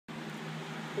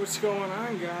What's going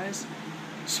on, guys?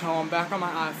 So I'm back on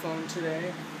my iPhone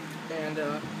today, and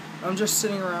I'm just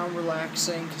sitting around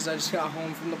relaxing because I just got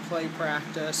home from the play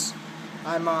practice.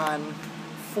 I'm on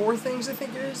 4 things, I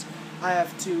think it is. I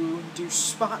have to do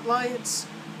spotlights.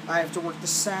 I have to work the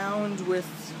sound with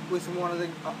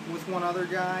one other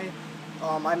guy.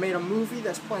 I made a movie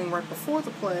that's playing right before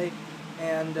the play,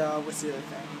 and what's the other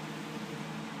thing?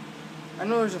 I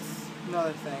know there's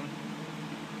another thing.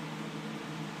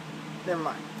 Never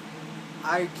mind.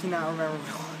 I cannot remember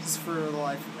what it was for the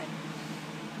life of me.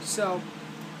 So,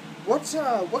 what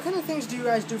kind of things do you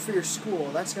guys do for your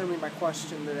school? That's going to be my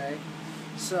question today.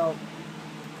 So,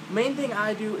 main thing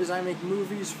I do is I make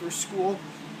movies for school,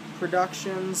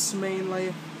 productions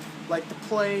mainly, like the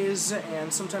plays,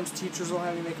 and sometimes teachers will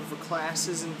have me make them for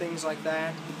classes and things like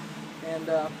that. And,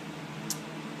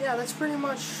 yeah, that's pretty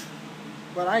much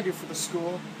what I do for the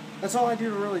school. That's all I do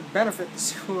to really benefit the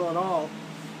school at all.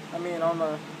 I mean, I'm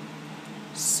a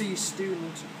C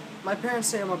student. My parents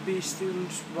say I'm a B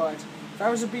student, but if I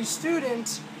was a B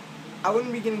student, I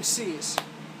wouldn't be getting C's.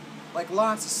 Like,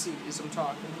 lots of C's I'm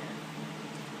talking here.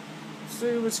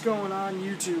 See what's going on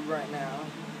YouTube right now.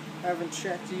 I haven't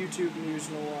checked YouTube news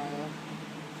in a while.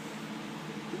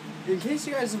 In case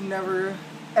you guys have never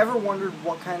ever wondered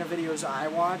what kind of videos I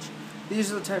watch,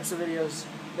 these are the types of videos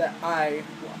that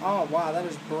oh wow, that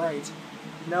is bright.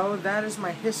 No, that is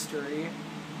my history.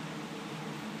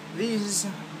 These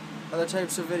are the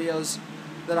types of videos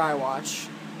that I watch.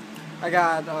 I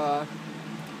got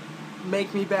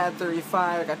Make Me Bad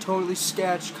 35, I got Totally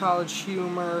Sketch, College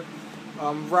Humor,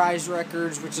 Rise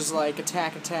Records, which is like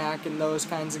Attack Attack and those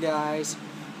kinds of guys.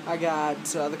 I got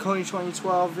the Coney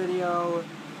 2012 video,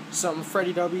 some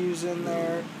Freddie W's in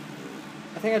there.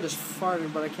 I think I just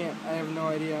farted, but I have no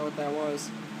idea what that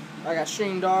was. I got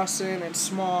Shane Dawson and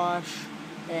Smosh,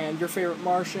 and Your Favorite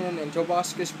Martian, and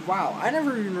Tobuscus. Wow, I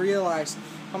never even realized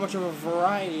how much of a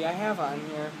variety I have on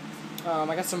here.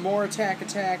 I got some more Attack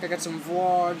Attack, I got some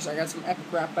vlogs, I got some epic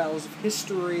rap battles of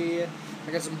history,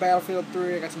 I got some Battlefield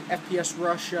 3, I got some FPS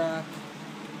Russia.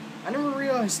 I never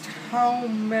realized how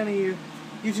many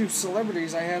YouTube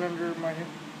celebrities I had under my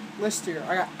list here.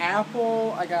 I got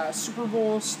Apple, I got Super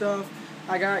Bowl stuff,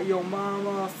 I got Yo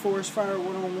Mama, Forest Fire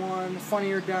 101,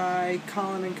 Funny or Die,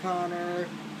 Colin and Connor.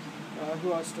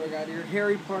 Who else do I got here?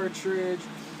 Harry Partridge,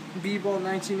 B-Ball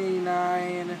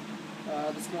 1989.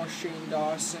 That's more Shane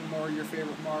Dawson, more Your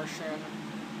Favorite Martian.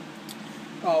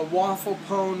 Waffle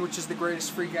Pone, which is the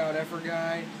greatest freak out ever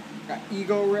guy. Got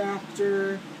Ego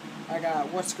Raptor. I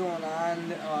got What's Going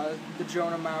On, the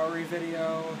Jonah Maury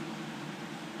video.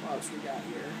 What else we got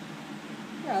here?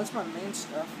 Yeah, that's my main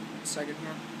stuff. A second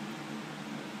here.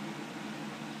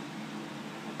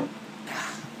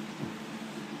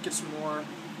 Get some more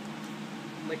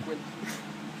liquid.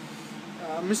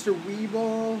 Mr.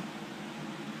 Weeble.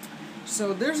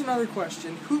 So there's another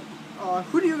question. Who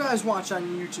do you guys watch on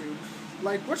YouTube?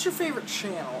 Like, what's your favorite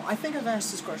channel? I think I've asked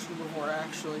this question before,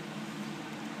 actually.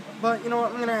 But you know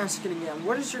what? I'm gonna ask it again.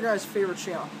 What is your guys' favorite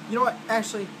channel? You know what?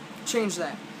 Actually, change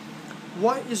that.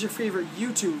 What is your favorite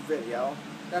YouTube video?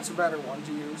 That's a better one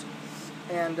to use.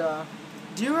 And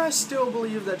do you guys still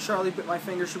believe that Charlie Bit My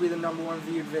Finger should be the #1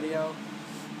 viewed video?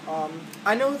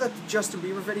 I know that the Justin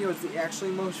Bieber video is the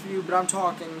actually most viewed, but I'm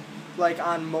talking like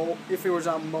on if it was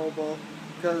on mobile,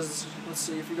 because let's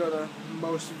see, if you go to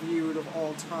most viewed of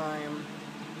all time,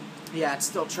 yeah, it's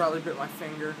still Charlie Bit My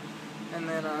Finger. And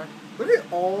then look at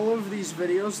all of these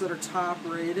videos that are top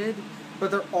rated,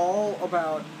 but they're all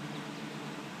about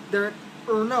they're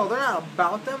not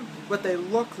about them, but they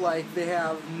look like they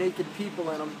have naked people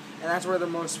in them, and that's where the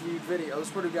most viewed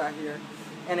videos. What do we got here?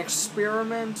 An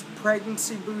experiment,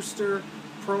 pregnancy booster,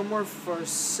 promo for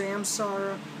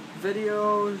Samsara,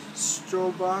 video,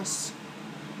 stroboscopy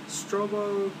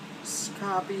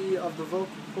of the vocal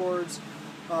cords,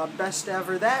 best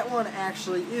ever. That one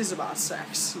actually is about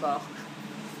sex, though,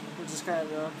 which is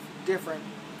kind of different.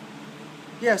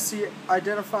 Yes, he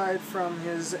identified from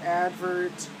his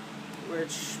advert,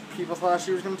 which people thought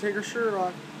she was going to take her shirt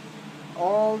off.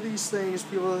 All these things,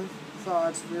 people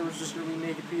thought there was just going to be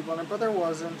naked people in it, but there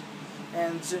wasn't.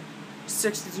 And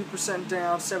 62%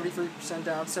 down, 73%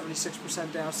 down,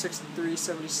 76% down, 63,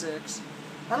 76.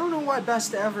 I don't know why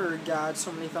Best Ever got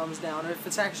so many thumbs down if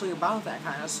it's actually about that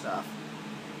kind of stuff.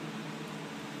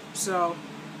 So,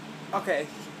 okay,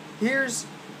 here's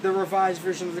the revised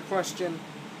version of the question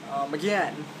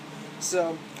again.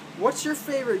 So, what's your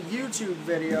favorite YouTube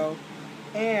video,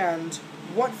 and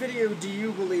what video do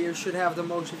you believe should have the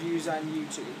most views on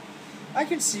YouTube? I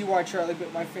can see why Charlie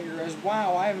Bit My Finger is.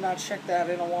 Wow, I have not checked that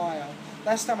in a while.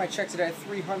 Last time I checked it at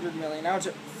 300 million. Now it's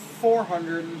at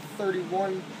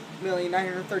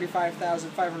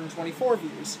 431,935,524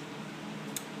 views.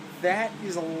 That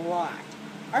is a lot.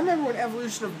 I remember when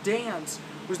Evolution of Dance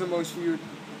was the most viewed.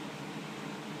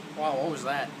 Wow, what was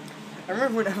that? I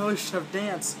remember when Evolution of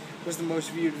Dance was the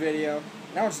most viewed video.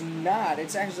 Now it's not.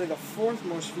 It's actually the 4th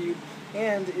most viewed,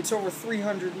 and it's over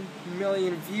 300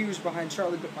 million views behind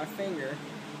Charlie Bit My Finger.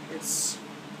 It's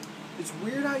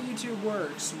weird how YouTube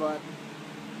works, but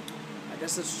I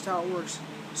guess that's just how it works.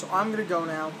 So I'm gonna go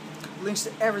now. Links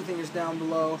to everything is down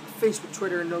below. Facebook,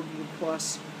 Twitter, and no Google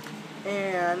Plus.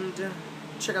 And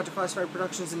check out Declassified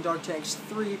Productions in Dog Tags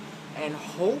 3, and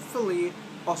hopefully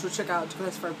also check out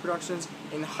Declassified Productions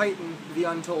in Heighten the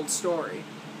Untold Story.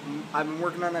 I've been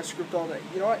working on that script all day.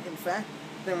 You know what? In fact,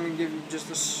 then I'm going to give you just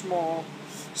a small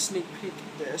sneak peek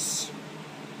at this.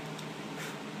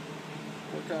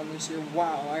 Work on this here.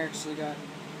 Wow, I actually got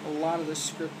a lot of this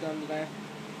script done today.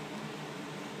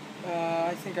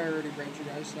 I think I already read you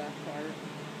guys that part.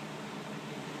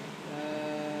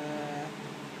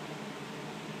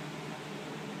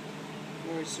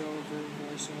 Voiceover.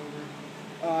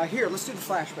 Here, let's do the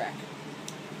flashback.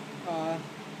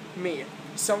 Me.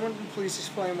 Someone please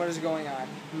explain what is going on.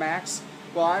 Max?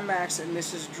 Well, I'm Max and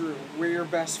this is Drew. We're your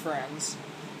best friends.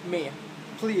 Me.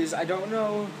 Please, I don't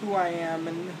know who I am,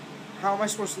 and how am I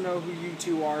supposed to know who you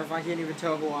two are if I can't even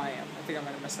tell who I am? I think I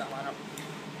might have messed that line up.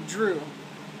 Drew.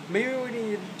 Maybe we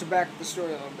need to back up the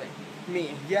story a little bit.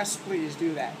 Me. Yes, please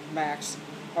do that. Max.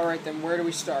 Alright then, where do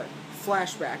we start?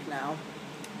 Flashback now.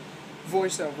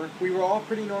 Voiceover. We were all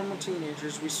pretty normal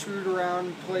teenagers. We screwed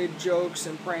around, played jokes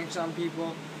and pranks on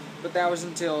people, but that was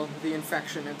until the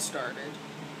infection had started.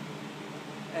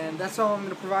 And that's all I'm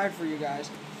going to provide for you guys.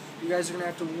 You guys are going to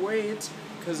have to wait,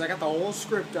 because I got the whole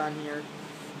script on here.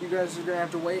 You guys are going to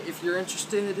have to wait. If you're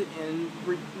interested in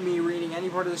me reading any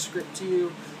part of the script to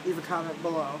you, leave a comment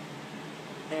below.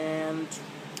 And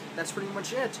that's pretty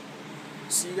much it.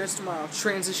 See you guys tomorrow.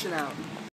 Transition out.